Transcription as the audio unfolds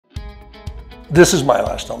This is my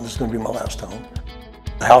last home. This is going to be my last home.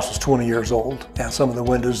 The house was 20 years old and some of the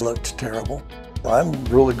windows looked terrible. I'm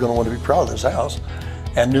really going to want to be proud of this house.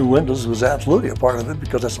 And new windows was absolutely a part of it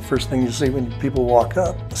because that's the first thing you see when people walk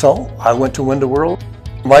up. So I went to Window World.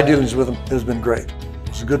 My dealings with them has been great.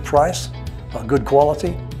 It's a good price, a good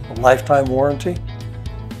quality, a lifetime warranty.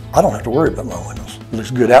 I don't have to worry about my windows. It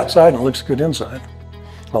looks good outside and it looks good inside.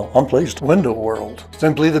 Well, I'm pleased. Window World,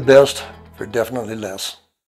 simply the best for definitely less.